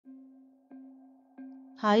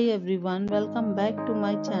Hi everyone, welcome back to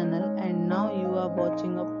my channel and now you are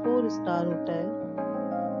watching a 4-star hotel.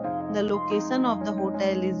 The location of the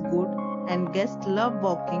hotel is good and guests love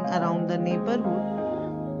walking around the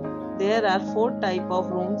neighborhood. There are 4 types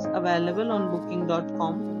of rooms available on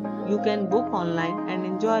booking.com. You can book online and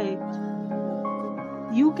enjoy it.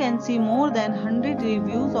 You can see more than 100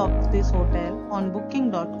 reviews of this hotel on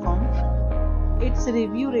booking.com. Its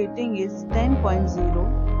review rating is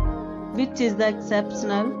 10.0, which is the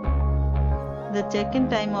exceptional. The check-in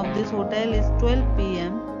time of this hotel is 12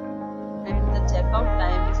 p.m. and the checkout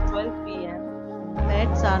time is 12 p.m.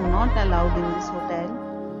 Pets are not allowed in this hotel.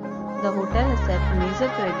 The hotel accepts major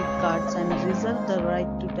credit cards and reserves the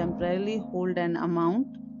right to temporarily hold an amount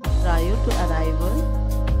prior to arrival.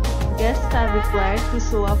 Guests are required to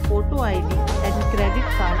show a photo ID and credit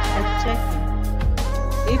card at check-in.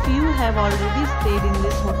 If you have already stayed in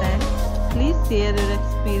this hotel, please share your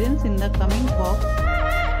experience in the comment box.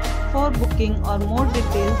 For booking or more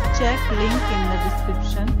details, check link in the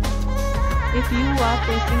description. If you are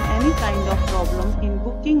facing any kind of problem in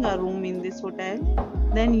booking a room in this hotel,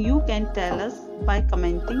 then you can tell us by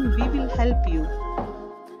commenting. We will help you.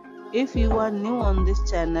 If you are new on this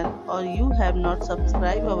channel or you have not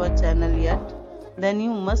subscribed our channel yet, then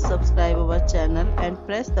you must subscribe our channel and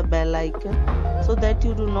press the bell icon so that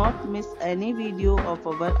you do not miss any video of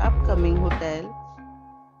our upcoming hotel.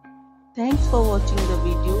 Thanks for watching the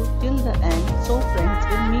video till the end. So friends,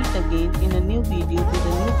 we'll meet again in a new video with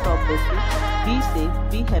a new property. Be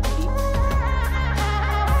safe, be happy.